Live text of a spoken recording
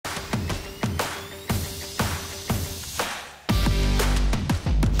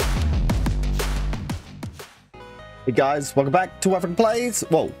Hey guys, welcome back to WhiteFalcon Plays.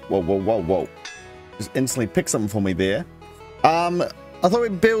 Whoa. Just instantly pick something for me there. I thought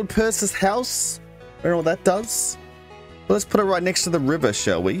we'd build Perseus' house. I don't know what that does. But let's put it right next to the river,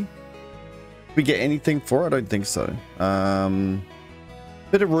 shall we? Did we get anything for it? I don't think so.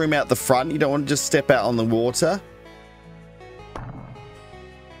 Bit of room out the front. You don't want to just step out on the water.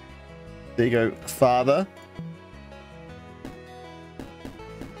 There you go, father.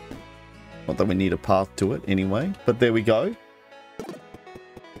 Not that we need a path to it anyway, but there we go.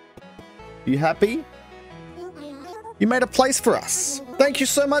 You happy? You made a place for us. Thank you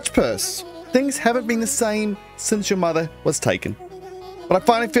so much, Perse. Things haven't been the same since your mother was taken. But I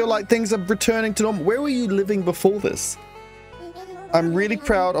finally feel like things are returning to normal. Where were you living before this? I'm really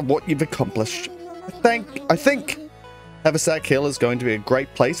proud of what you've accomplished. I think Haversack Hill is going to be a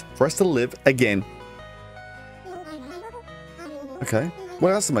great place for us to live again. Okay.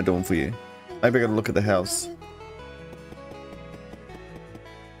 What else am I doing for you? Maybe I gotta look at the house.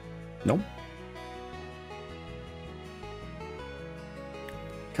 Nope.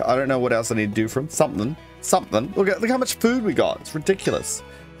 I don't know what else I need to do for him. Something. Look how much food we got. It's ridiculous.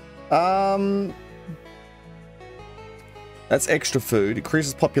 That's extra food.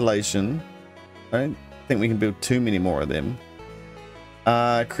 Increases population. I don't think we can build too many more of them.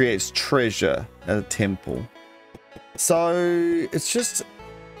 Creates treasure at a temple. So it's just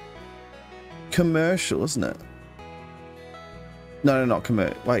commercial, isn't it? No, not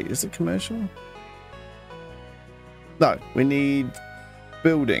commercial. Wait, is it commercial? No, we need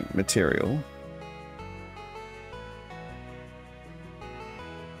building material,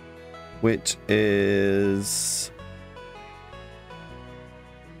 which is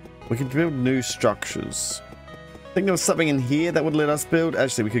we can build new structures. I think there was something in here that would let us build.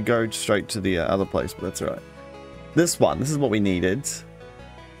 Actually, we could go straight to the other place, but that's all right. This is what we needed.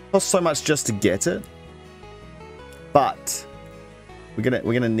 Cost so much just to get it, but we're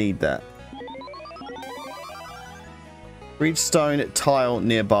gonna need that. Reach stone tile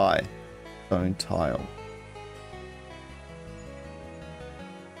nearby. Stone tile.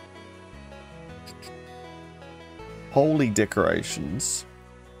 Holy decorations.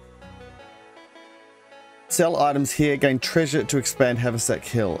 Sell items here. Gain treasure to expand Haversack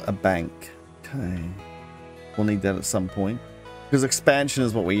Hill. A bank. Okay. We'll need that at some point. Because expansion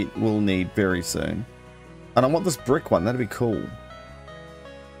is what we will need very soon. And I want this brick one. That'd be cool.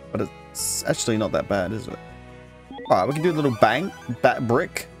 But it's actually not that bad, is it? Alright, we can do a little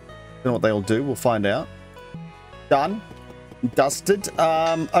brick. Don't know what they'll do. We'll find out. Done. Dusted.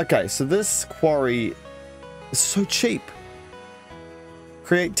 Okay, so this quarry is so cheap.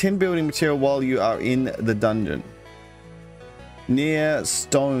 Create 10 building material while you are in the dungeon. Near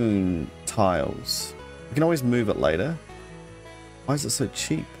stone tiles. We can always move it later. Why is it so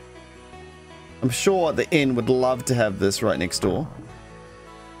cheap? I'm sure the inn would love to have this right next door.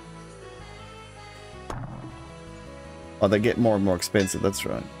 Oh, they get more and more expensive. That's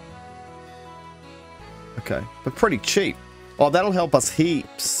right. Okay, but pretty cheap. Oh, that'll help us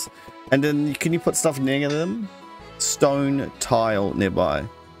heaps. And then can you put stuff near them? Stone tile nearby.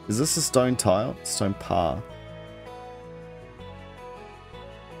 Is this a stone tile? Stone par.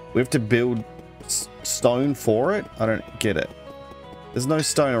 We have to build stone for it? I don't get it. There's no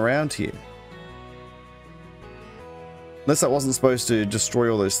stone around here. Unless that wasn't supposed to destroy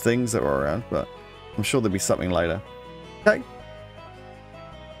all those things that were around, but I'm sure there'll be something later. Okay.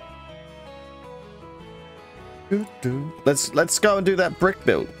 Let's go and do that brick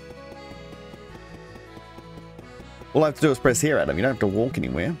build. All I have to do is press here, Adam. You don't have to walk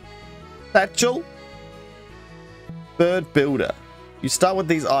anywhere. Satchel. Bird builder. You start with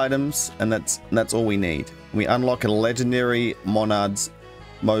these items, and that's all we need. We unlock a legendary monad's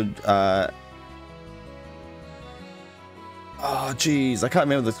mode. Oh, jeez, I can't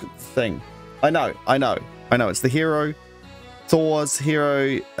remember the thing. I know. It's the hero, Thor's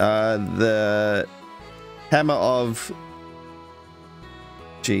hero, the hammer of.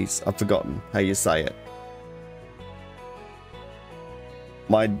 Jeez, I've forgotten how you say it.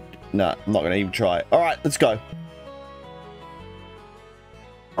 No, I'm not gonna even try it. All right, let's go.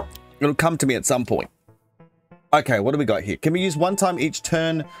 It'll come to me at some point. Okay, what do we got here? Can we use one time each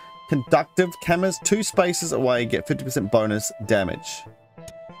turn? Conductive cameras 2 spaces away, get 50% bonus damage.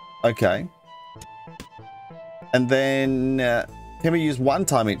 Okay. And then can we use one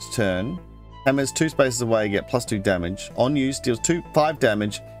time each turn? Hammers 2 spaces away, get +2 damage. On use, deals 5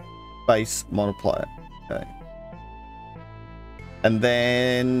 damage. Base multiplier. Okay. And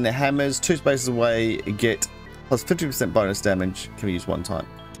then hammers 2 spaces away, get plus 50% bonus damage. Can we use one time?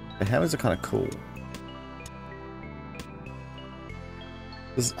 The hammers are kind of cool.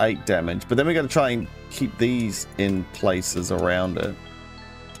 This is 8 damage, but then we got to try and keep these in places around it.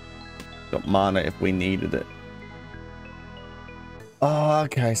 Got mana if we needed it. Oh,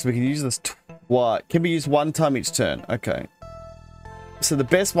 okay, so we can use this twice. Can be used 1 time each turn. Okay. So the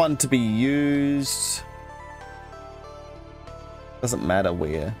best one to be used... Doesn't matter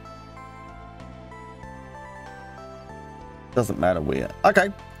where. Doesn't matter where. Okay.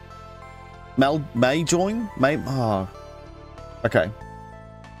 May join? May... Oh. Okay.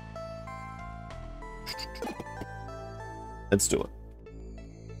 Let's do it.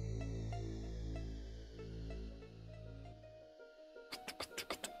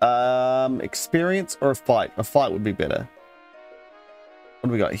 Experience or a fight? A fight would be better. What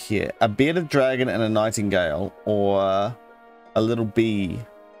do we got here? A bearded dragon and a nightingale, or a little bee.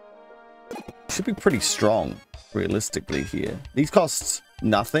 Should be pretty strong, realistically, here. These cost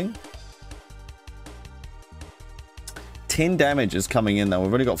nothing. 10 damage is coming in, though.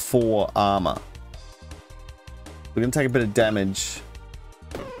 We've only got 4 armor. We're going to take a bit of damage.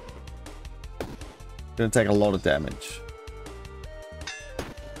 Going to take a lot of damage.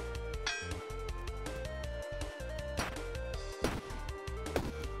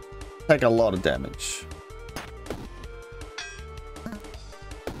 Take a lot of damage.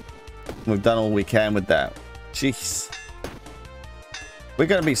 We've done all we can with that. Jeez. We're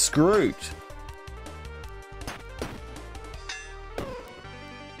going to be screwed.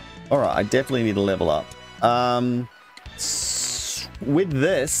 Alright, I definitely need to level up. With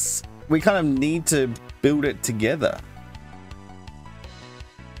this, we kind of need to build it together.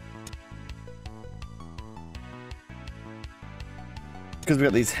 Because we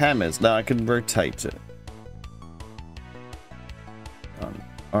got these hammers. Now I can rotate it.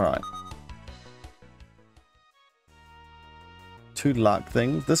 Alright. 2 luck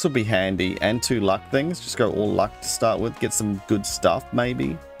things. This will be handy. And 2 luck things. Just go all luck to start with. Get some good stuff,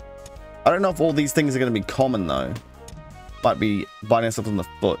 maybe. I don't know if all these things are going to be common, though. Might be biting ourselves on the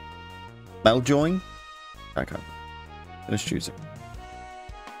foot. Mail join? Okay. Finish choosing.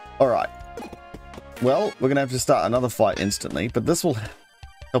 Alright. Well, we're going to have to start another fight instantly, but this will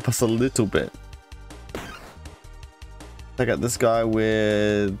help us a little bit. Take out this guy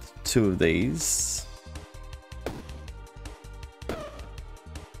with 2 of these.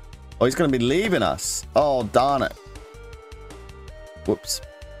 Oh, he's going to be leaving us. Oh, darn it. Whoops.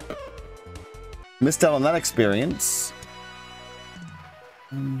 Missed out on that experience.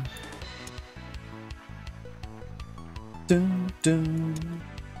 Dun, dun.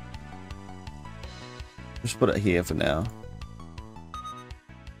 Just put it here for now.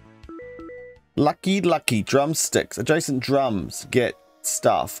 Lucky drumsticks. Adjacent drums get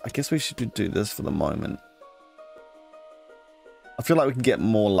stuff. I guess we should do this for the moment. I feel like we can get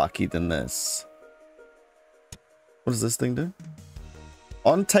more lucky than this. What does this thing do?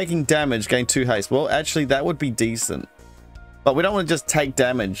 On taking damage, gain 2 haste. Well, actually, that would be decent. But we don't want to just take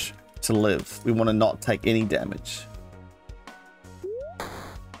damage to live. We want to not take any damage.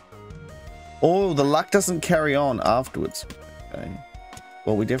 Oh, the luck doesn't carry on afterwards. Okay.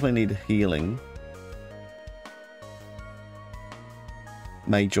 Well, we definitely need healing.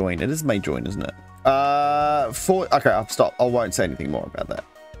 May join. It is May join, isn't it? Okay, I'll stop. I won't say anything more about that.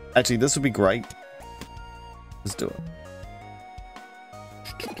 Actually, this would be great. Let's do it.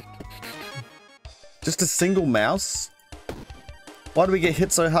 Just a single mouse? Why did we get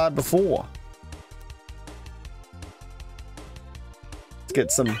hit so hard before? Let's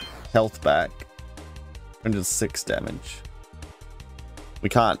get some health back. 106 damage. We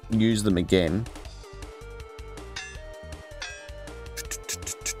can't use them again.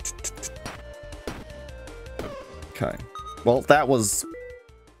 Okay. Well, that was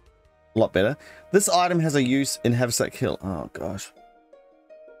a lot better. This item has a use in Haversack Hill. Oh, gosh.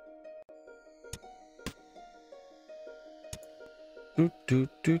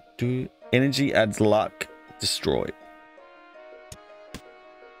 Energy adds luck. Destroy.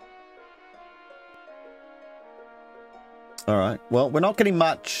 Alright. Well, we're not getting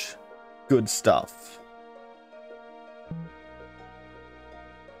much good stuff.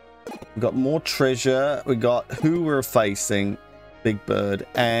 We got more treasure. We got who we're facing. Big Bird.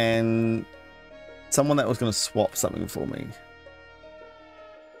 And someone that was going to swap something for me.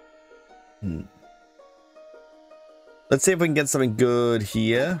 Let's see if we can get something good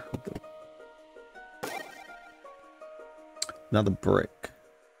here. Another brick.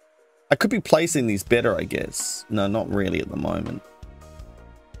 I could be placing these better, I guess. No, not really at the moment.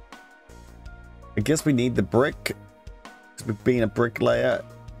 I guess we need the brick. Being a bricklayer.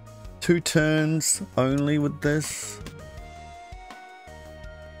 2 turns only with this.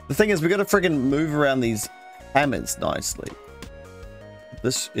 The thing is, we got to friggin' move around these hammers nicely.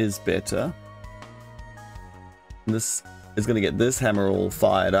 This is better. This is going to get this hammer all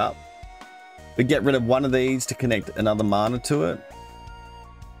fired up. We get rid of one of these to connect another mana to it.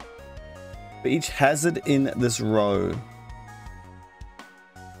 For each hazard in this row.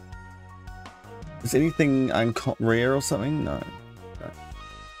 Is anything rare or something? No.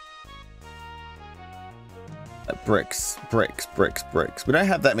 Bricks. We don't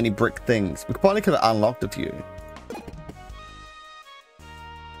have that many brick things. We probably could have unlocked a few.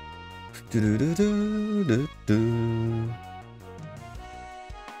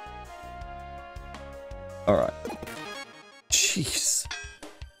 Alright. Jeez.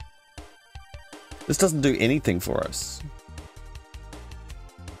 This doesn't do anything for us.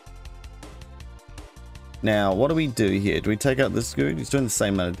 Now, what do we do here? Do we take out this dude? He's doing the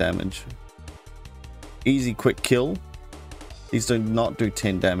same amount of damage. Easy, quick kill. These do not do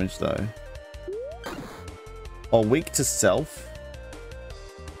 10 damage, though. Oh, weak to self.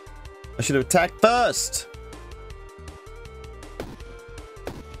 I should have attacked first.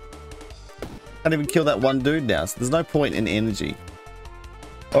 Can't even kill that one dude now, so there's no point in energy.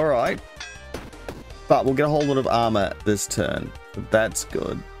 Alright. But we'll get a whole lot of armor this turn. So that's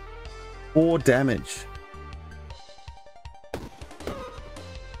good. 4 damage.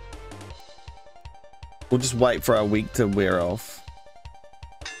 We'll just wait for our weak to wear off.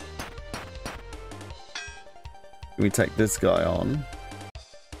 We take this guy on.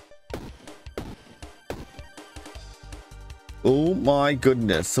 Oh my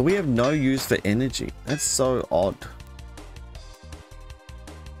goodness. So we have no use for energy. That's so odd.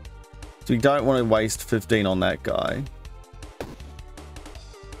 So we don't want to waste 15 on that guy.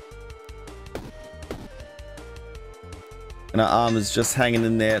 And our armor's just hanging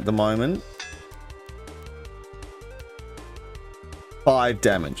in there at the moment. 5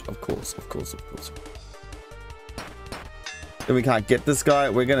 damage, of course. Then we can't get this guy.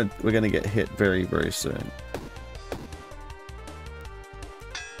 We're gonna get hit very, very soon.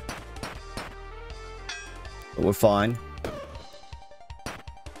 But we're fine.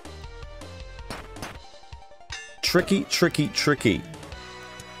 Tricky.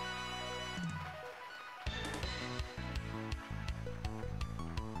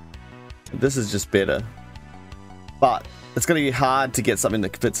 This is just better. But it's going to be hard to get something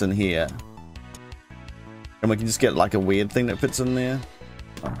that fits in here. And we can just get like a weird thing that fits in there.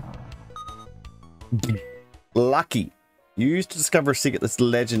 Lucky. Used to discover a secret that's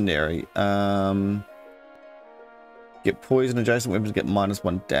legendary. Get poison adjacent weapons, get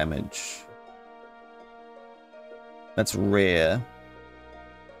 -1 damage. That's rare.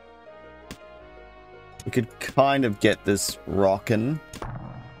 We could kind of get this rockin'.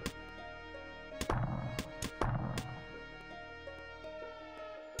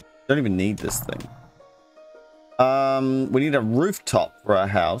 Don't even need this thing. We need a rooftop for our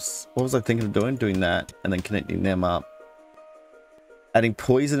house. What was I thinking of doing? Doing that and then connecting them up. Adding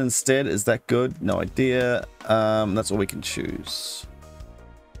poison instead. Is that good? No idea. That's all we can choose.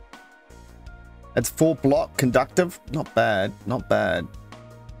 That's 4 block conductive. Not bad. Not bad.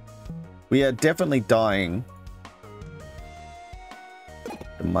 We are definitely dying.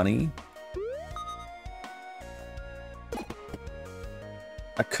 The money.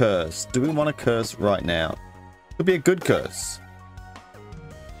 A curse. Do we want a curse right now? Could be a good curse.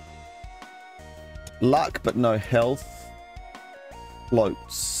 Luck, but no health.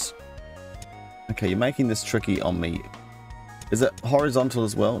 Floats. Okay, you're making this tricky on me. Is it horizontal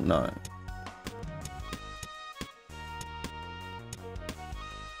as well? No.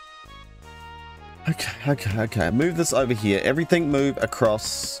 Okay. Move this over here. Everything move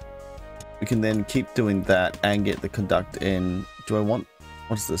across. We can then keep doing that and get the conduct in. Do I want...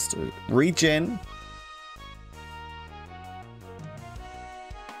 What does this do? Regen.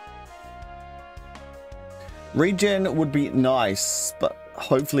 Regen would be nice, but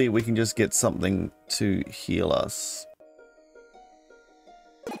hopefully we can just get something to heal us.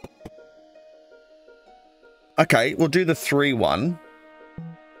 Okay, we'll do the 3-1.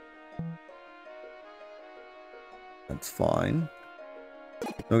 That's fine.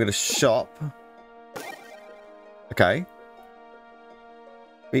 We're going to shop. Okay.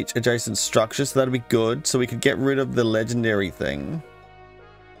 Each adjacent structure, so that'll be good. So we could get rid of the legendary thing.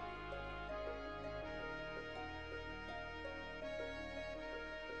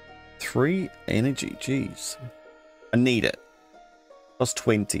 Three energy, jeez. I need it. Plus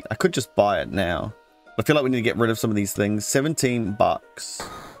 20. I could just buy it now. I feel like we need to get rid of some of these things. 17 bucks.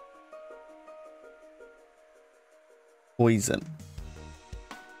 Poison.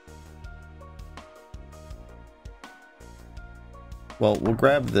 Well, we'll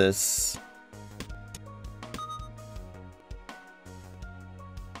grab this.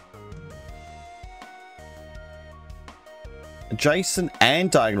 Adjacent and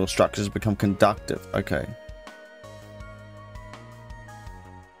diagonal structures become conductive. Okay.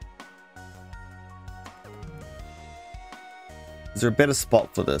 Is there a better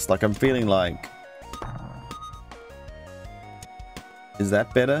spot for this? Like, I'm feeling like... Is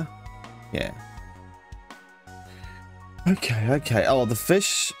that better? Yeah. Okay, okay. Oh, the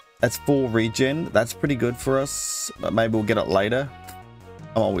fish, that's full regen. That's pretty good for us. But maybe we'll get it later.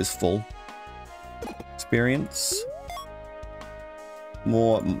 I'm always full. Experience.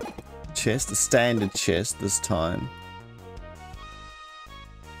 More chest. A standard chest this time.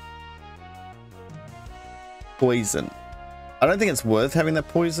 Poison. I don't think it's worth having that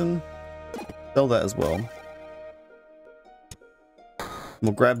poison. Sell that as well.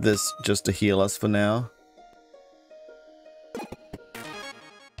 We'll grab this just to heal us for now.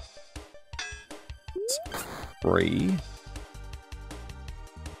 It's free.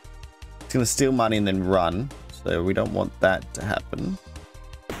 It's going to steal money and then run. So we don't want that to happen.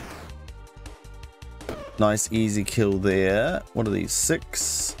 Nice easy kill there. What are these?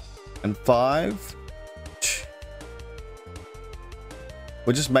 6 and 5.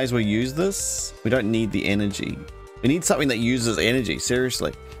 We just may as well use this. We don't need the energy. We need something that uses energy,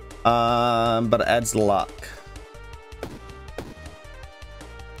 seriously. But it adds luck.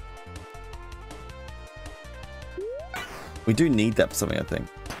 We do need that for something, I think.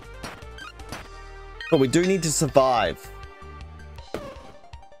 But we do need to survive.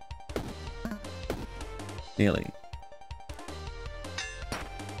 Nearly.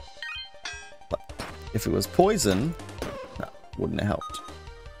 But if it was poison, no, wouldn't have helped.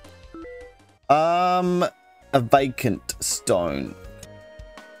 A vacant stone.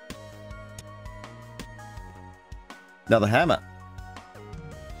 Another hammer.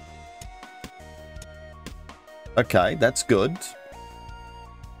 Okay, that's good.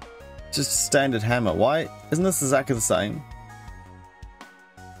 Just a standard hammer. Why isn't this exactly the same?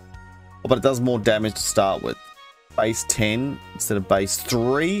 Oh, but it does more damage to start with. Base 10 instead of base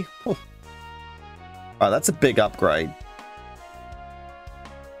 3. Oh. Alright, that's a big upgrade.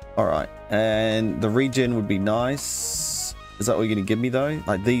 Alright, and the regen would be nice. Is that what you're going to give me though?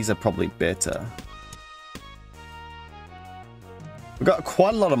 Like, these are probably better. We've got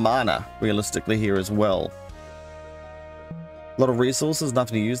quite a lot of mana, realistically, here as well. A lot of resources,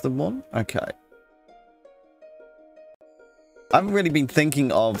 nothing to use them on? Okay. I haven't really been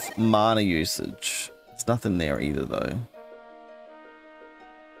thinking of mana usage. There's nothing there either, though.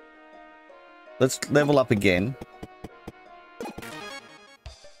 Let's level up again.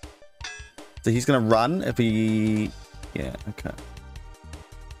 So he's going to run if he... Yeah, okay.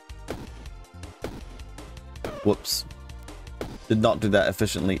 Whoops. Did not do that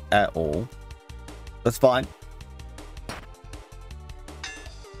efficiently at all. That's fine.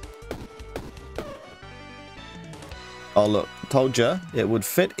 Oh, look. Told you. It would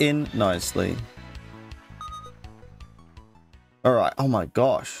fit in nicely. Alright. Oh my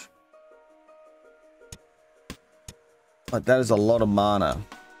gosh. Like, that is a lot of mana.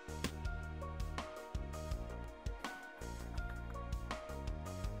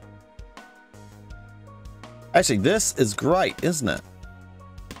 Actually, this is great, isn't it?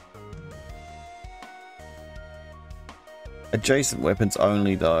 Adjacent weapons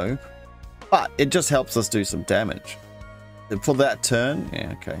only, though. But it just helps us do some damage. For that turn,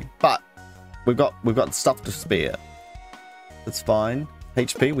 yeah, okay. But we've got stuff to spare. That's fine.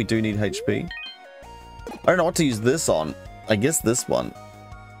 HP, we do need HP. I don't know what to use this on. I guess this one.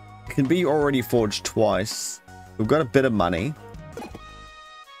 It can be already forged twice. We've got a bit of money.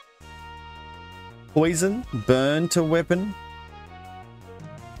 Poison, burn to weapon.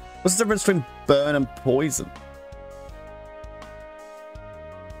 What's the difference between burn and poison?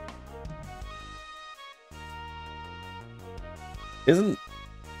 Isn't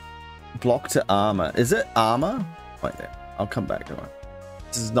block to armor? Is it armor? Wait there. I'll come back to it.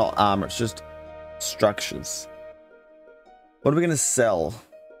 This is not armor. It's just structures. What are we going to sell?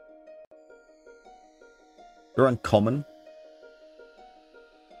 They're uncommon.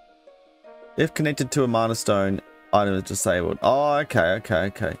 If connected to a mana stone, item is disabled. Oh, okay, okay,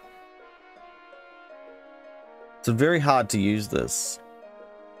 okay. It's very hard to use this.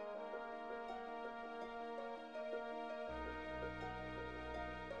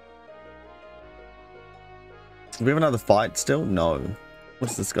 Do we have another fight still? No.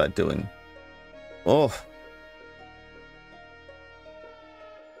 What's this guy doing? Oh.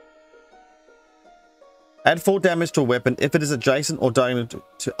 Add full damage to a weapon if it is adjacent or diagonal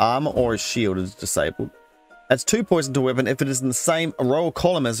to armor or a shield is disabled. Adds 2 poison to a weapon if it is in the same row or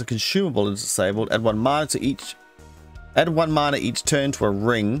column as a consumable is disabled. Add 1 mana to each. Add 1 mana each turn to a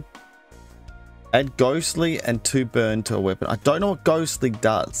ring. Add ghostly and 2 burn to a weapon. I don't know what ghostly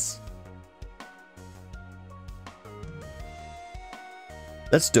does.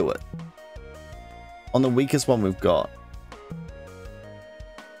 Let's do it. On the weakest one we've got.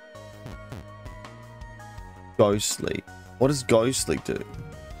 Ghostly. What does ghostly do?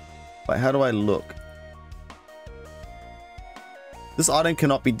 Wait, how do I look? This item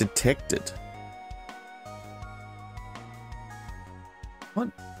cannot be detected. What?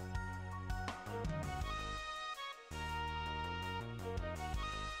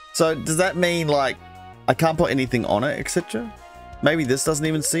 So does that mean like I can't put anything on it, etc.? Maybe this doesn't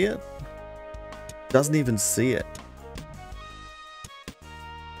even see it? Doesn't even see it.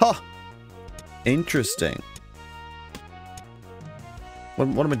 Huh. Interesting.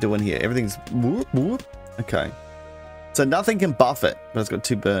 What am I doing here? Everything's whoop, whoop. Okay. So nothing can buff it, but it's got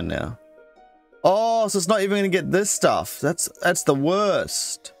 2 burn now. Oh, so it's not even going to get this stuff. That's the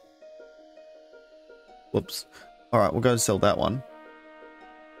worst. Whoops. All right, we'll go and sell that one.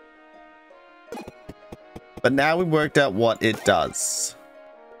 But now we worked out what it does.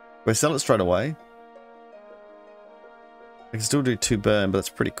 We'll sell it straight away. I can still do 2 burn, but that's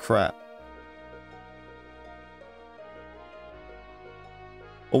pretty crap.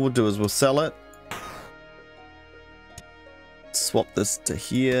 All we'll do is we'll sell it. Swap this to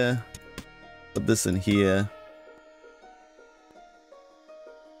here. Put this in here.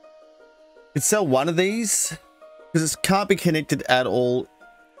 You can sell one of these because it can't be connected at all.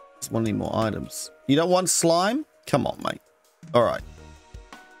 Just want any more items. You don't want slime? Come on, mate. All right.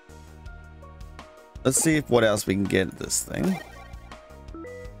 Let's see if what else we can get at this thing.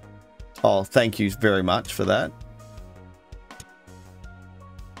 Oh, thank you very much for that.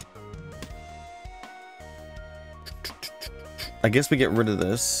 I guess we get rid of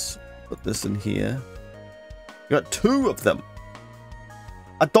this. Put this in here. We got 2 of them.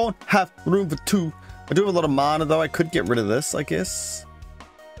 I don't have room for 2. I do have a lot of mana though. I could get rid of this, I guess.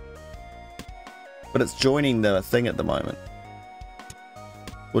 But it's joining the thing at the moment.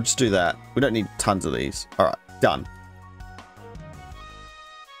 We'll just do that. We don't need tons of these. Alright, done.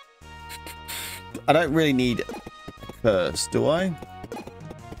 I don't really need a curse, do I?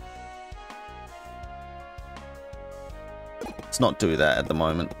 Let's not do that at the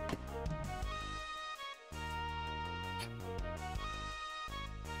moment.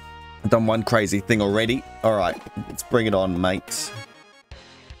 I've done one crazy thing already. Alright, let's bring it on, mate.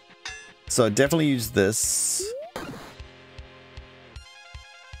 So definitely use this.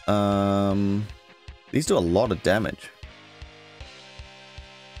 These do a lot of damage.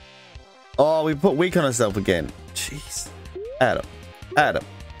 Oh, we put weak on ourselves again. Jeez. Adam.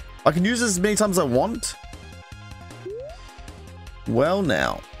 I can use this as many times as I want. Well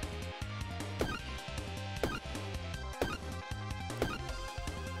now.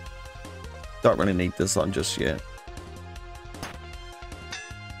 Don't really need this on just yet.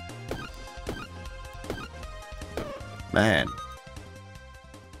 Man.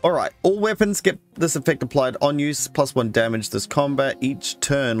 Alright, all weapons get this effect applied on use, +1 damage this combat. Each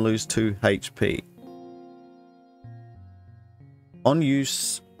turn lose 2 HP. On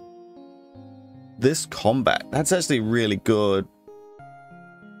use this combat. That's actually really good.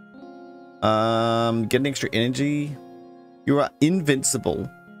 Getting extra energy. You are invincible.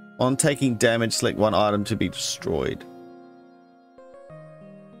 On taking damage, select one item to be destroyed.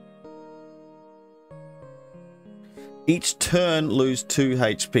 Each turn lose 2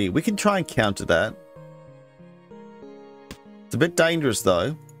 HP. We can try and counter that. It's a bit dangerous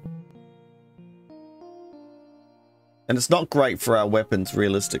though. And it's not great for our weapons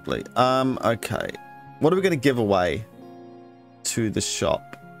realistically. Okay. What are we going to give away to the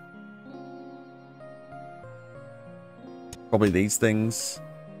shop? Probably these things.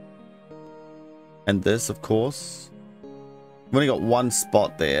 And this, of course. We've only got one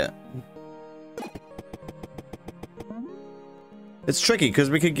spot there. It's tricky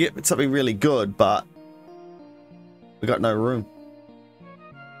because we could get something really good, but we got no room.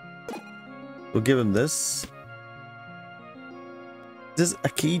 We'll give him this. Does a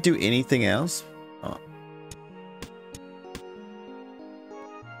key do anything else? Oh.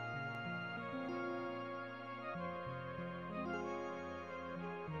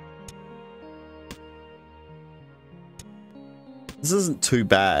 This isn't too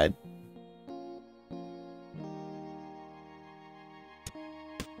bad.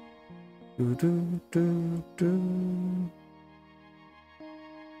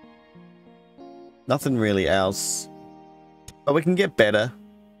 Nothing really else. But we can get better.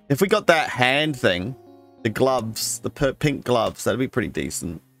 If we got that hand thing, the gloves, the pink gloves, that'd be pretty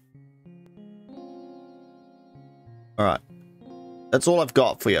decent. Alright. That's all I've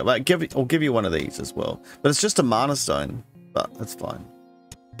got for you. But I'll give you one of these as well. But it's just a mana stone. But that's fine.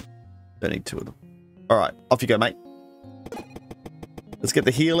 Don't need two of them. All right, off you go, mate. Let's get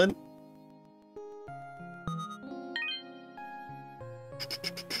the heal in.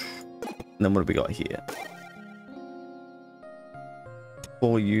 And then what have we got here?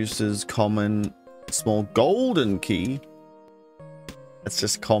 4 uses, common, small golden key. That's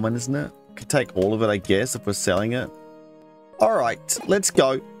just common, isn't it? Could take all of it, I guess, if we're selling it. All right, let's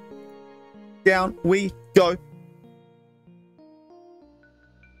go. Down we go.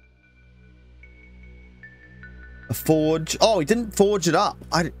 A forge. Oh, he didn't forge it up.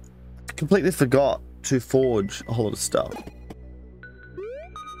 I completely forgot to forge a whole lot of stuff.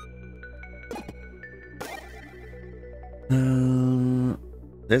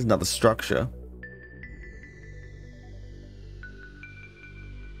 There's another structure.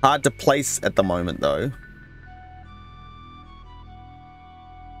 Hard to place at the moment, though.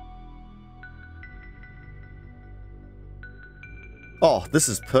 Oh, this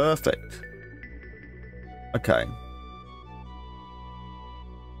is perfect. Okay.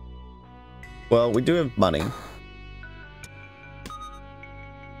 Well, we do have money.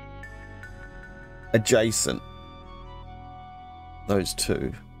 Adjacent. Those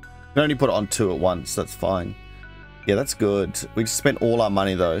two. We can only put it on 2 at once. That's fine. Yeah, that's good. We just spent all our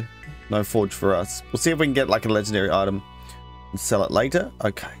money, though. No forge for us. We'll see if we can get, like, a legendary item and sell it later.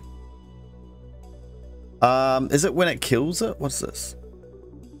 Okay. Is it when it kills it? What's this?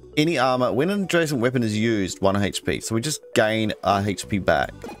 Any armor. When an adjacent weapon is used, 1 HP. So we just gain our HP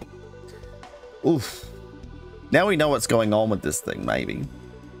back. Oof. Now we know what's going on with this thing, maybe.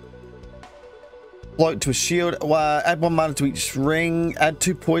 Float to a shield. Add 1 mana to each ring. Add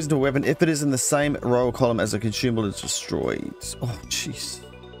 2 poison to a weapon if it is in the same row or column as a consumable is destroyed. Oh, jeez.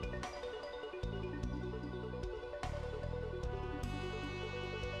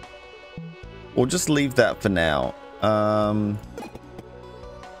 We'll just leave that for now.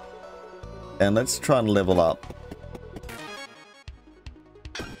 And let's try and level up.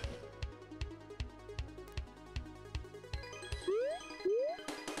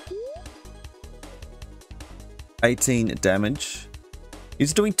 $18 damage.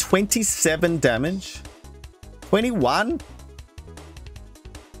 He's doing 27 damage. 21?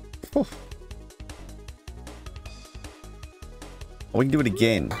 Oh, we can do it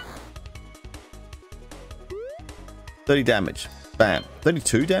again. 30 damage. Bam.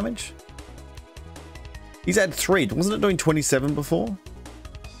 32 damage? He's had 3. Wasn't it doing 27 before?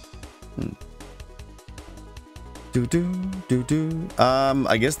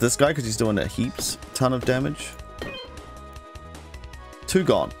 I guess this guy, because he's doing a ton of damage. 2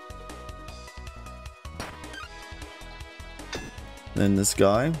 gone. Then this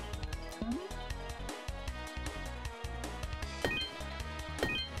guy.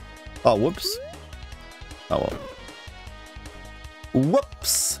 Oh, whoops. Oh, well.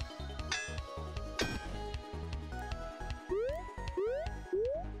 Whoops.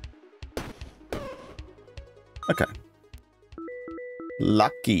 Okay.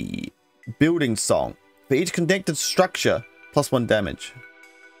 Lucky. Building song. For each connected structure, +1 damage.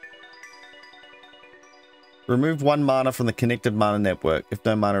 Remove 1 mana from the connected mana network. If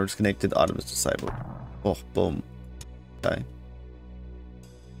no mana is connected, item is disabled. Oh, boom. Okay.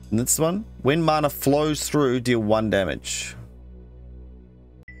 And this one, when mana flows through, deal 1 damage.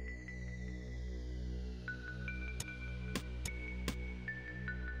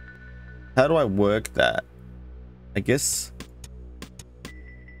 How do I work that? I guess.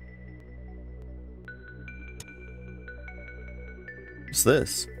 What's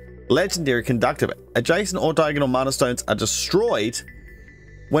this? Legendary conductive. Adjacent or diagonal mana stones are destroyed.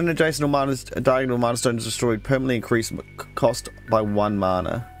 When an adjacent or diagonal mana stone is destroyed, permanently increase cost by 1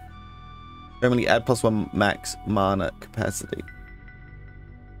 mana. Permanently add +1 max mana capacity.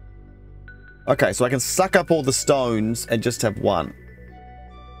 Okay, so I can suck up all the stones and just have 1.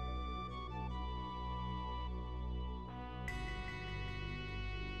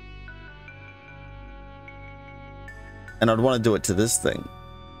 And I'd want to do it to this thing.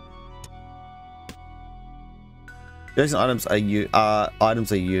 Adjacent items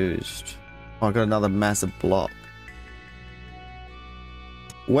are used. Oh, I got another massive block.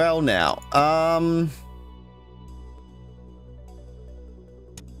 Well, now,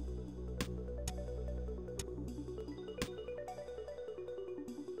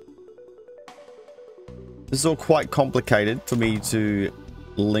 this is all quite complicated for me to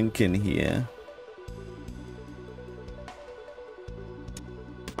link in here.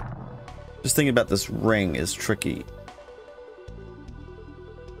 Just thinking about this ring is tricky.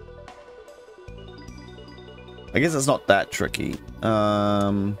 I guess it's not that tricky.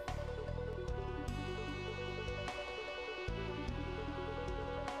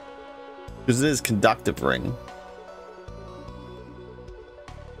 Because it is conductive ring.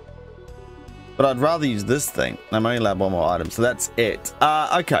 But I'd rather use this thing. I'm only allowed one more item, so that's it.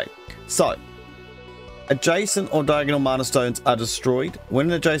 Okay, so adjacent or diagonal mana stones are destroyed. When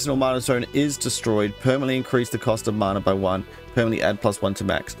an adjacent or mana stone is destroyed, permanently increase the cost of mana by 1. Permanently add +1 to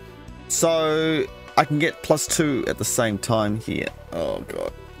max. So I can get +2 at the same time here. Oh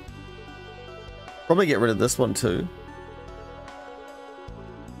god. Probably get rid of this one too.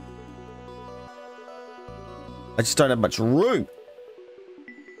 I just don't have much room.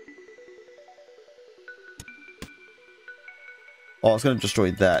 Oh, it's going to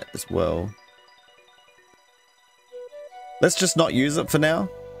destroy that as well. Let's just not use it for now.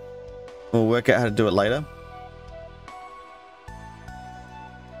 We'll work out how to do it later.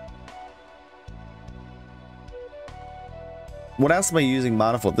 What else am I using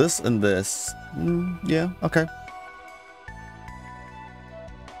mana for? This and this. Yeah, okay.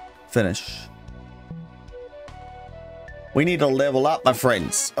 Finish. We need to level up, my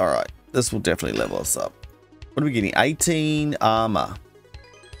friends. All right, this will definitely level us up. What are we getting? 18 armor.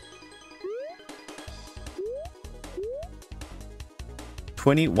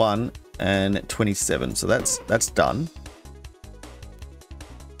 $21 and $27. So that's done.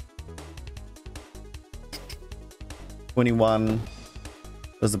 $21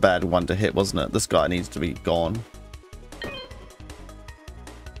 was a bad one to hit, wasn't it? This guy needs to be gone.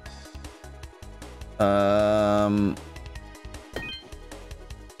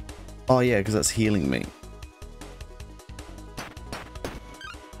 Oh yeah, because that's healing me.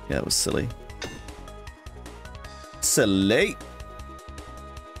 Yeah, that was silly. Silly.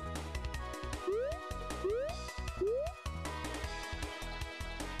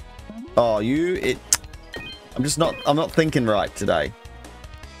 Oh, I'm not thinking right today.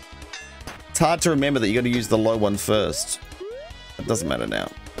 It's hard to remember that you got to use the low one first. It doesn't matter now.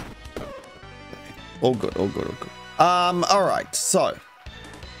 All good, all good, all good. All right, so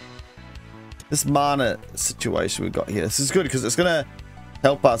this mana situation we've got here. This is good because it's gonna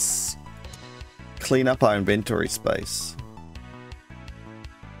help us clean up our inventory space.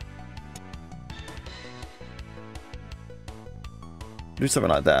 Do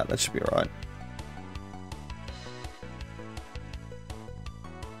something like that. That should be all right.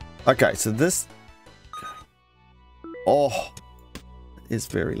 Okay, so this... Oh, is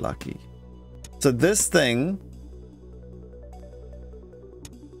very lucky. So this thing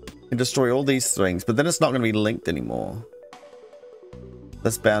can destroy all these things, but then it's not going to be linked anymore.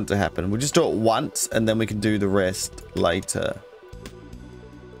 That's bound to happen. We'll just do it once, and then we can do the rest later.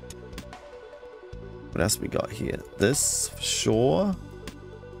 What else we got here? This, for sure.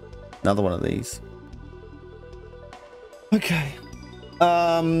 Another one of these. Okay.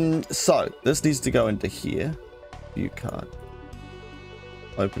 So this needs to go into here. View card.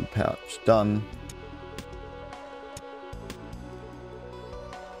 Open pouch. Done.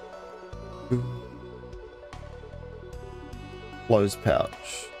 Close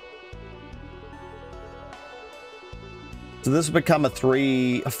pouch. So this will become a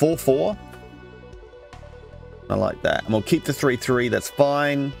 4/4. I like that. And we'll keep the 3/3. That's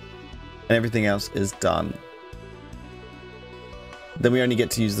fine. And everything else is done. Then we only get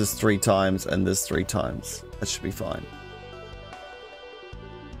to use this 3 times and this 3 times. That should be fine.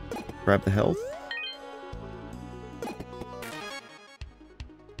 Grab the health.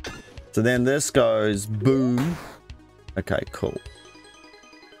 So then this goes boom. Okay, cool.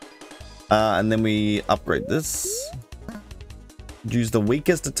 And then we upgrade this. Use the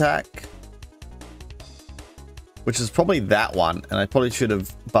weakest attack, which is probably that one. And I probably should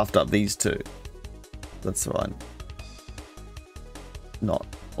have buffed up these two. That's fine. Not.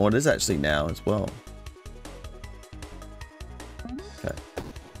 Or it is actually now as well. Okay.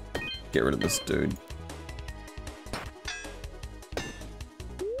 Get rid of this dude.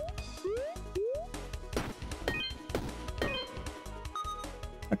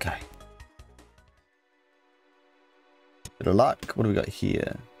 Okay. Bit of luck. What do we got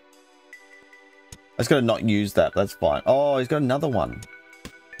here? I just gotta not use that. That's fine. Oh, he's got another one.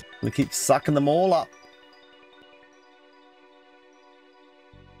 We keep sucking them all up.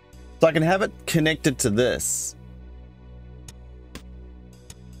 So I can have it connected to this.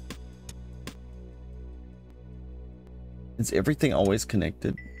 Is everything always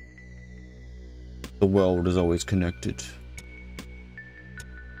connected? The world is always connected.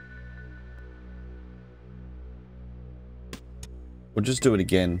 We'll just do it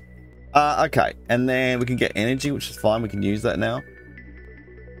again. Okay, and then we can get energy, which is fine. We can use that now.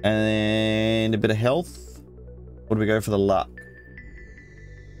 And a bit of health. What do we go for the luck?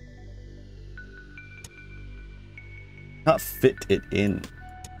 Can't fit it in.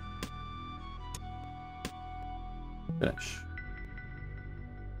 Finish.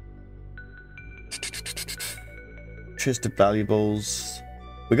 Chest of valuables.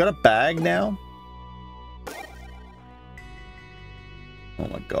 We got a bag now? Oh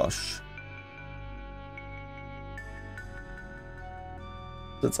my gosh.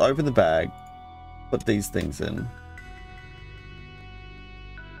 Let's open the bag. Put these things in.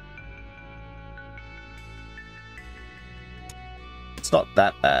 It's not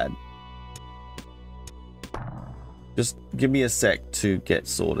that bad. Just give me a sec to get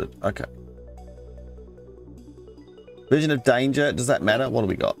sorted. Okay. Vision of danger. Does that matter? What do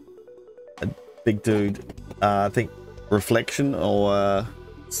we got? A big dude. I think reflection or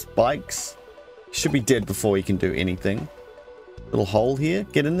spikes. Should be dead before he can do anything. Little hole here.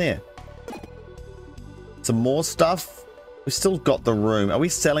 Get in there. Some more stuff. We've still got the room. Are we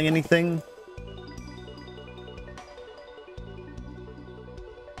selling anything?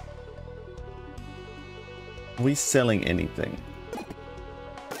 Are we selling anything?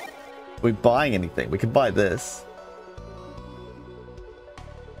 Are we buying anything? We could buy this.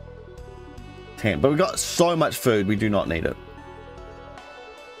 10. But we've got so much food, we do not need it.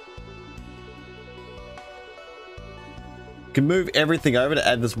 Can move everything over to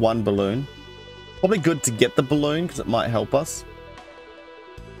add this one balloon. Probably good to get the balloon because it might help us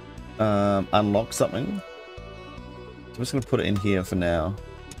unlock something. So I'm just going to put it in here for now.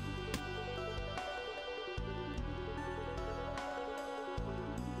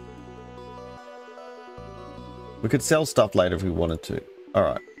 We could sell stuff later if we wanted to. All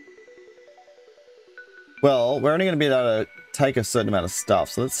right. Well, we're only going to be able to take a certain amount of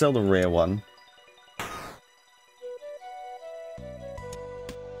stuff, so let's sell the rare one.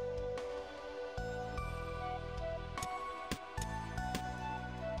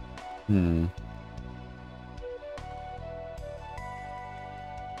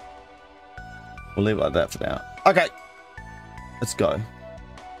 We'll leave it like that for now. Okay. Let's go.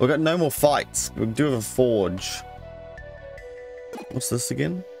 We've got no more fights. We do have a forge. What's this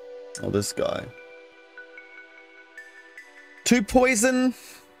again? Oh, this guy. 2 poison.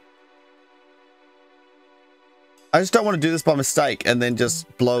 I just don't want to do this by mistake and then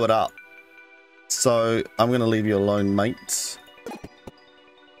just blow it up. So I'm going to leave you alone, mate.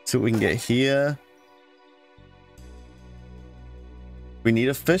 See what we can get here. We need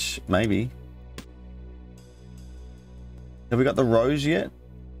a fish? Maybe. Have we got the rose yet?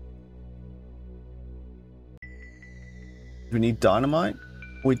 Do we need dynamite?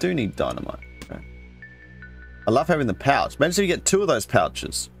 We do need dynamite. Okay. I love having the pouch. Imagine if you get 2 of those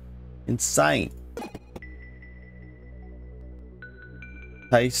pouches. Insane.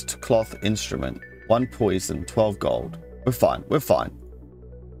 Paste cloth instrument. 1 poison. 12 gold. We're fine. We're fine.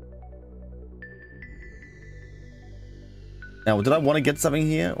 Now, did I want to get something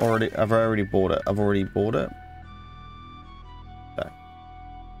here? Already, I've already bought it. I've already bought it. Okay.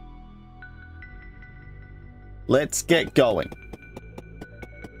 Let's get going.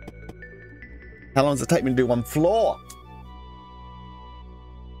 How long does it take me to do 1 floor?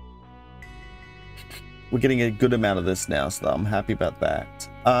 We're getting a good amount of this now, so I'm happy about that.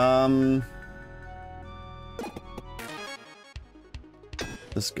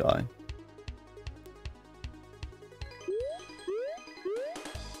 This guy.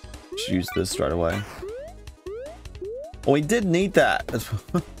 Should use this straight away. Oh, we did need that.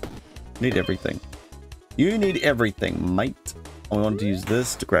 Need everything. You need everything, mate. And we wanted to use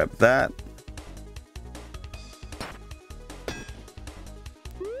this to grab that.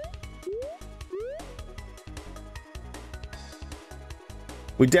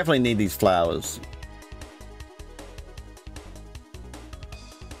 We definitely need these flowers.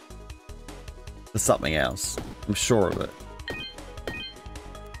 There's something else. I'm sure of it.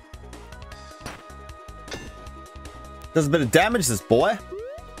 Does a bit of damage, this boy.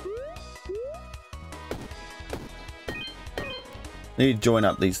 Need to join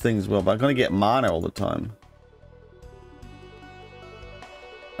up these things as well, but I'm going to get mana all the time.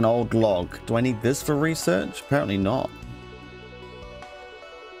 An old log. Do I need this for research? Apparently not.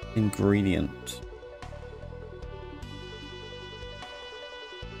 Ingredient.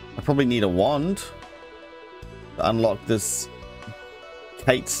 I probably need a wand to unlock this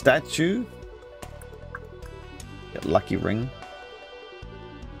Kate statue. Get lucky ring.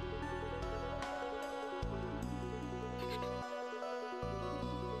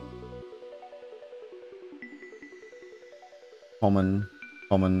 Common,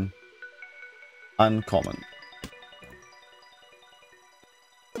 common, uncommon.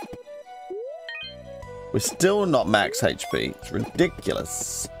 We're still not max HP. It's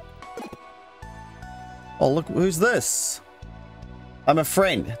ridiculous. Oh, look, who's this? I'm a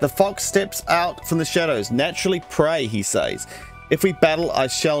friend. The fox steps out from the shadows. Naturally prey, he says. If we battle, I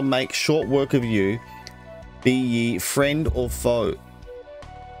shall make short work of you. Be ye friend or foe.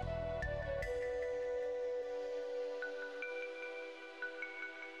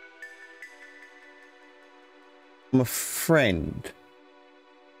 I'm a friend.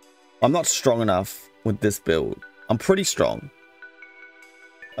 I'm not strong enough with this build. I'm pretty strong.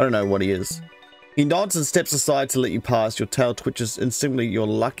 I don't know what he is. He nods and steps aside to let you pass. Your tail twitches instantly. You're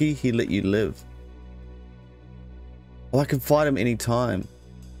lucky he let you live. Oh, I can fight him anytime.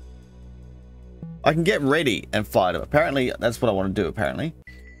 I can get ready and fight him. Apparently, that's what I want to do, apparently.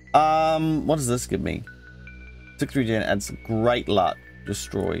 What does this give me? 6 regen adds great luck.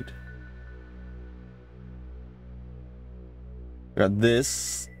 Destroyed. We got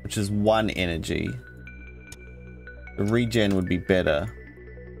this, which is 1 energy. The regen would be better.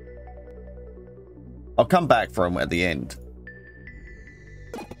 I'll come back for him at the end.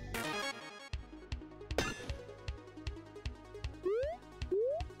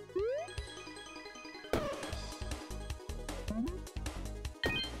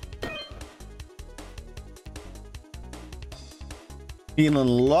 Feeling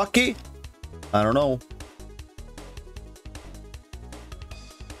lucky? I don't know.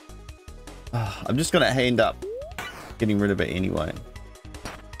 I'm just gonna end up getting rid of it anyway.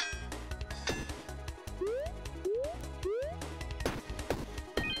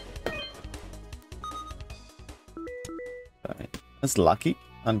 Okay. That's lucky.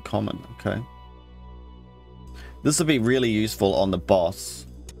 Uncommon. Okay. This will be really useful on the boss.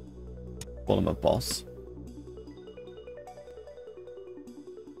 Call him a boss.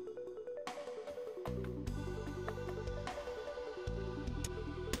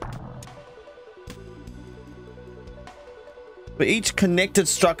 For each connected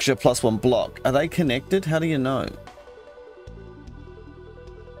structure plus 1 block. Are they connected? How do you know?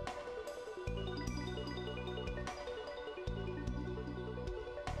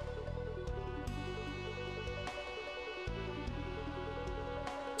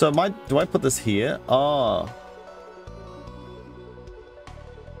 So do I put this here? Oh.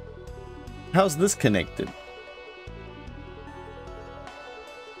 How's this connected?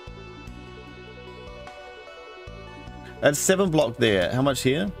 That's 7 block there. How much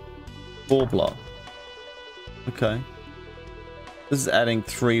here? 4 block. Okay. This is adding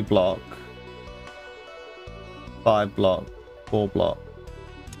 3 block. 5 block. 4 block.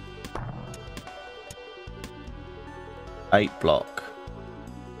 8 block.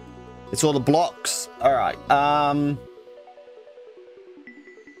 It's all the blocks. All right.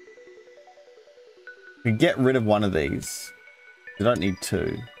 We get rid of one of these. You don't need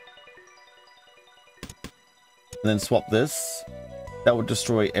 2. And then swap this. That would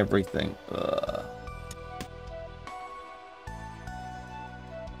destroy everything. Ugh.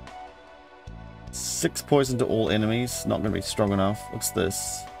 Six poison to all enemies. Not going to be strong enough. What's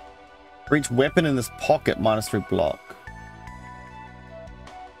this? For each weapon in this pocket, -3 block.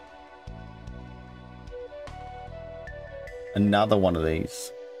 Another one of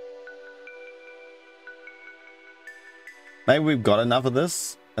these. Maybe we've got enough of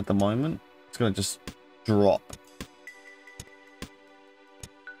this at the moment. It's going to just drop.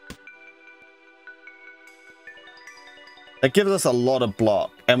 It gives us a lot of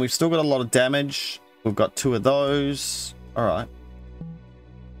block, and we've still got a lot of damage. We've got 2 of those. All right.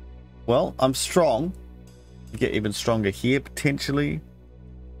 Well, I'm strong. You get even stronger here, potentially.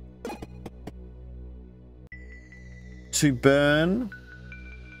 To burn,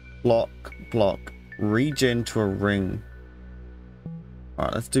 block, block, regen to a ring. All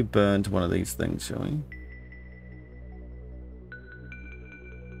right, let's do burn to one of these things, shall we?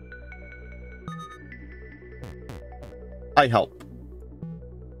 I help.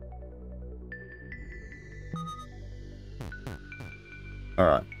 All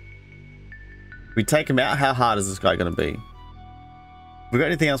right. We take him out. How hard is this guy going to be? We got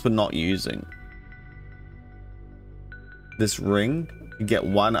anything else we're not using? This ring. You get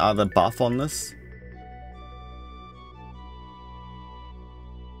 1 other buff on this.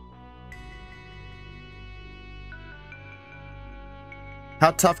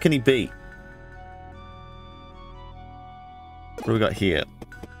 How tough can he be? What do we got here?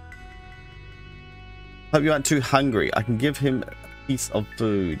 Hope you aren't too hungry. I can give him a piece of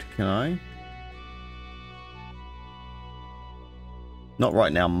food. Can I? Not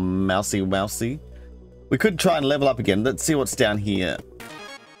right now, mousy mousy. We could try and level up again. Let's see what's down here.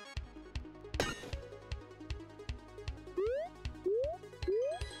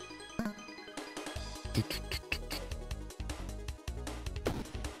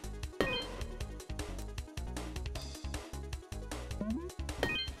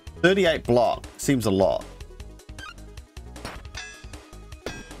 $38 block seems a lot.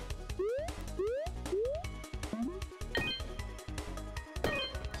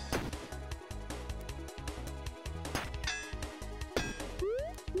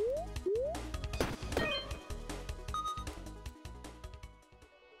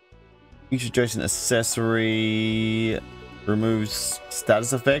 Each adjacent accessory removes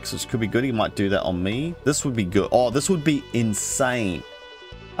status effects, which could be good. He might do that on me. This would be good. Oh, this would be insane.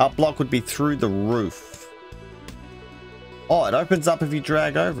 Up block would be through the roof. Oh, it opens up if you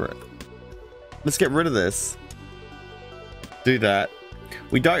drag over it. Let's get rid of this. Do that.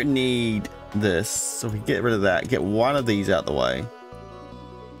 We don't need this, so we get rid of that. Get one of these out the way.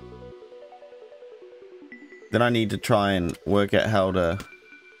 Then I need to try and work out how to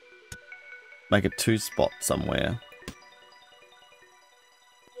make a 2-spot somewhere.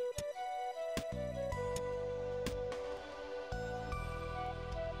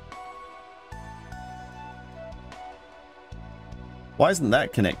 Why isn't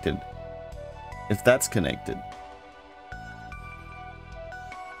that connected? If that's connected.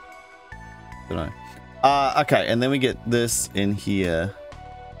 Don't know. Okay, and then we get this in here.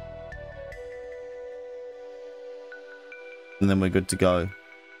 And then we're good to go.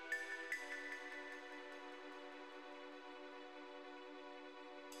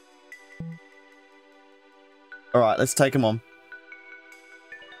 All right, let's take him on.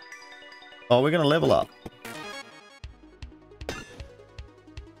 Oh, we're going to level up.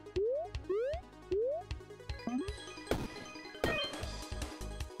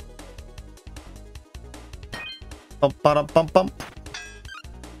 Bump, bump, bump, bump.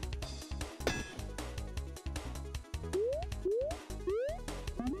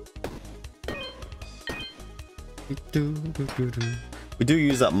 We do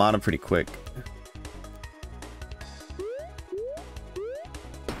use up mana pretty quick.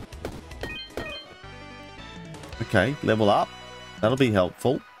 Okay, level up. That'll be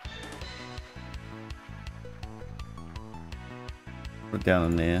helpful. Put it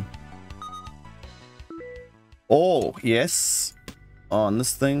down in there. Oh, yes. On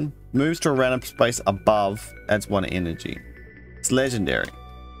this thing. Moves to a random space above. Adds 1 energy. It's legendary.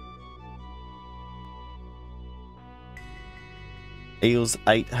 Heals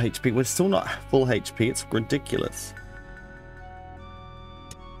 8 HP. We're still not full HP. It's ridiculous.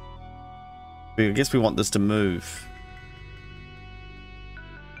 I guess we want this to move.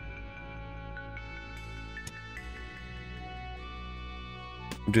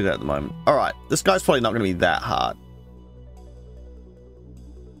 We'll do that at the moment. Alright, this guy's probably not going to be that hard.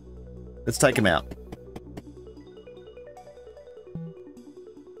 Let's take him out.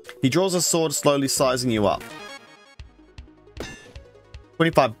 He draws a sword, slowly sizing you up.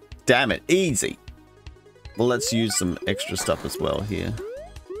 25, damn it, easy. Well, let's use some extra stuff as well here.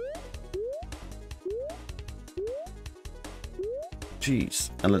 Jeez,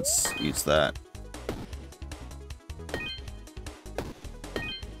 and let's use that.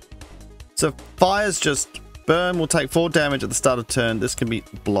 So fire's just burn will take 4 damage at the start of turn. This can be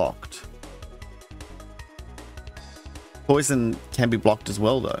blocked. Poison can be blocked as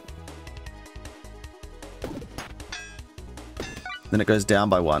well though. Then it goes down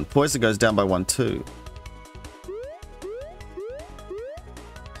by 1. Poison goes down by 1 too.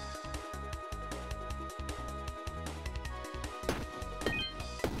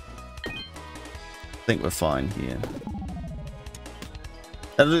 I think we're fine here.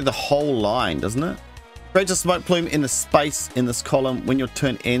 That'll do the whole line, doesn't it? Creates a smoke plume in the space in this column. When your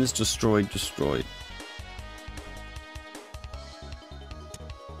turn ends, destroyed.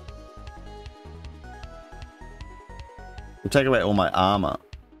 We'll take away all my armor.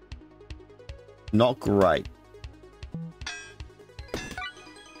 Not great.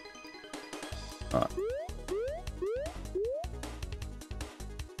 Alright.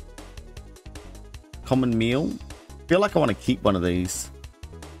 Common meal. I feel like I want to keep one of these.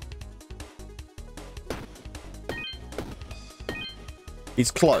 He's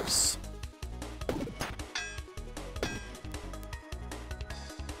close.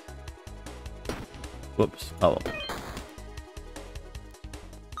 Whoops. Oh.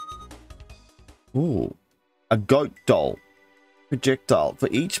 Ooh. A goat doll. Projectile. For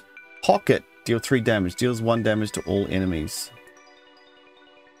each pocket, deal 3 damage. Deals 1 damage to all enemies.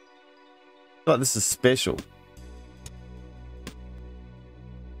 I feel like this is special.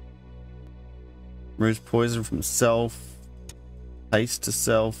 Removes poison from self. Haste to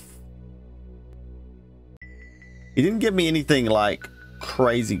self. He didn't give me anything like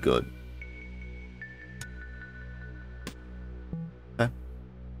crazy good.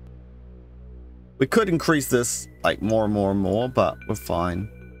 We could increase this like more and more and more, but we're fine.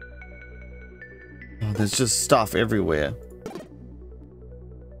 Oh, there's just stuff everywhere.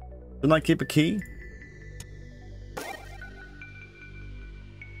 Didn't I keep a key?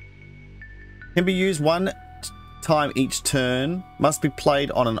 Can be used one time each turn. Must be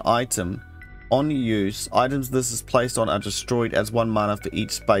played on an item. On use, items this is placed on are destroyed as 1 mana for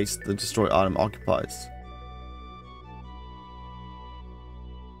each space the destroyed item occupies.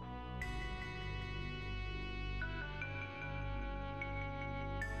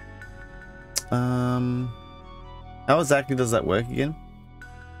 How exactly does that work again?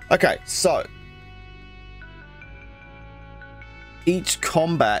 Okay, so each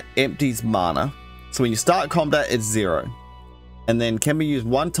combat empties mana. So when you start combat, it's 0. And then can be used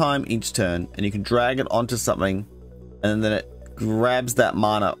 1 time each turn, and you can drag it onto something, and then it grabs that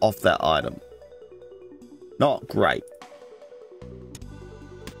mana off that item. Not great.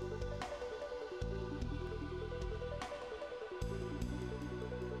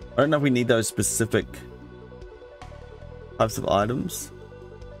 I don't know if we need those specific types of items.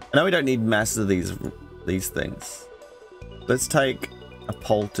 I know we don't need masses of these things. Let's take a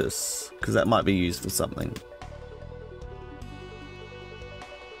poultice, because that might be used for something.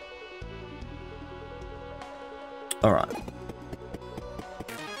 All right.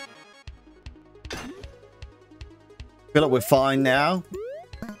 Feel like we're fine now.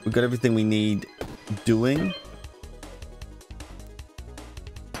 We've got everything we need doing.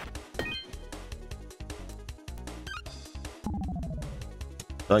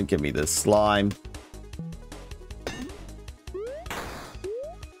 Don't give me this slime.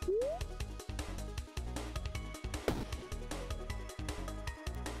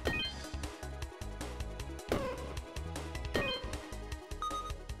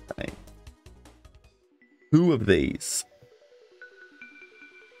 Okay. 2 of these.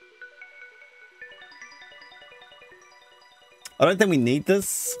 I don't think we need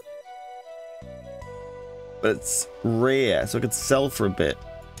this, but it's rare, so I could sell for a bit.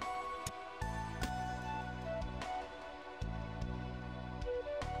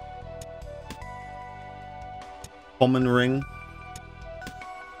 Common ring.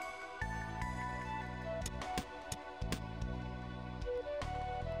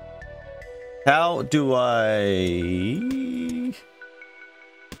 How do I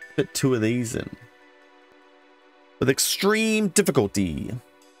fit 2 of these in? With extreme difficulty.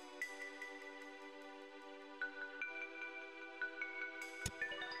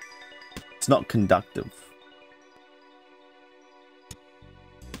 It's not conductive.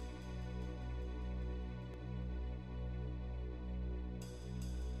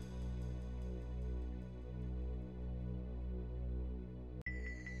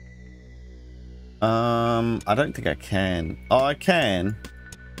 I don't think I can. Oh, I can.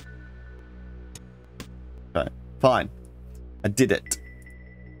 Okay, fine. I did it.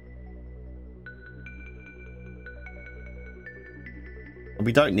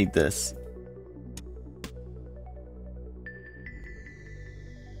 We don't need this.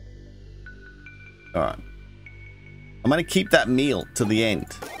 All right. I'm going to keep that meal to the end.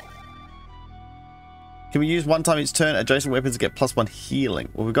 Can we use 1 time each turn? Adjacent weapons get +1 healing.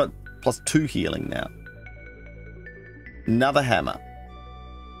 Well, we've got +2 healing now. Another hammer.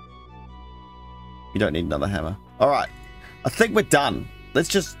 You don't need another hammer. All right. I think we're done. Let's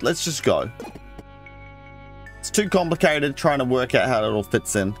just go. It's too complicated trying to work out how it all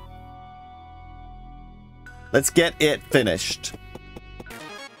fits in. Let's get it finished.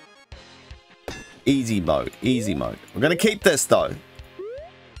 Easy mode. Easy mode. We're going to keep this though.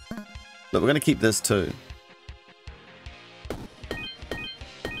 But we're going to keep this too.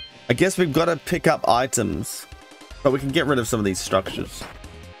 I guess we've got to pick up items, but we can get rid of some of these structures.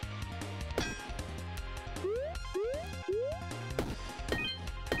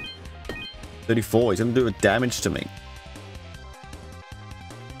 $34. He's going to do a damage to me.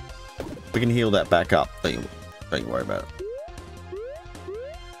 We can heal that back up. Don't you worry about it.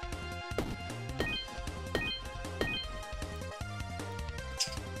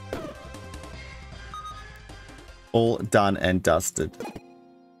 All done and dusted.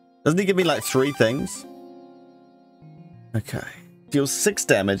 Doesn't he give me like 3 things? Okay. Deals 6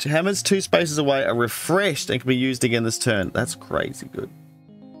 damage. Hammers 2 spaces away are refreshed and can be used again this turn. That's crazy good.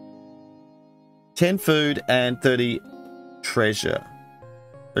 10 food and 30 treasure.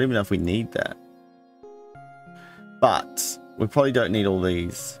 Don't even know if we need that. But we probably don't need all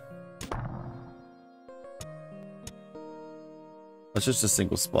these. That's just a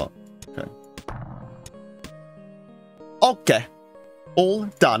single spot. Okay. Okay. All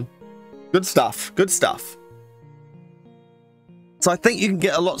done. Good stuff. Good stuff. So I think you can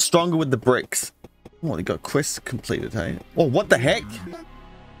get a lot stronger with the bricks. Oh, they got quests completed, hey? Oh, what the heck?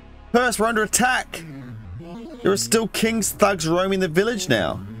 First, we're under attack. There are still king's thugs roaming the village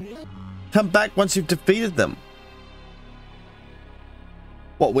now. Come back once you've defeated them.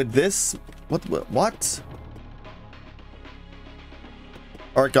 What, with this? What?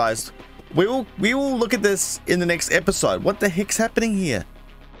 Alright, guys. We will look at this in the next episode. What the heck's happening here?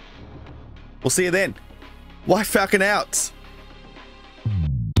 We'll see you then. WhiteFalcon out.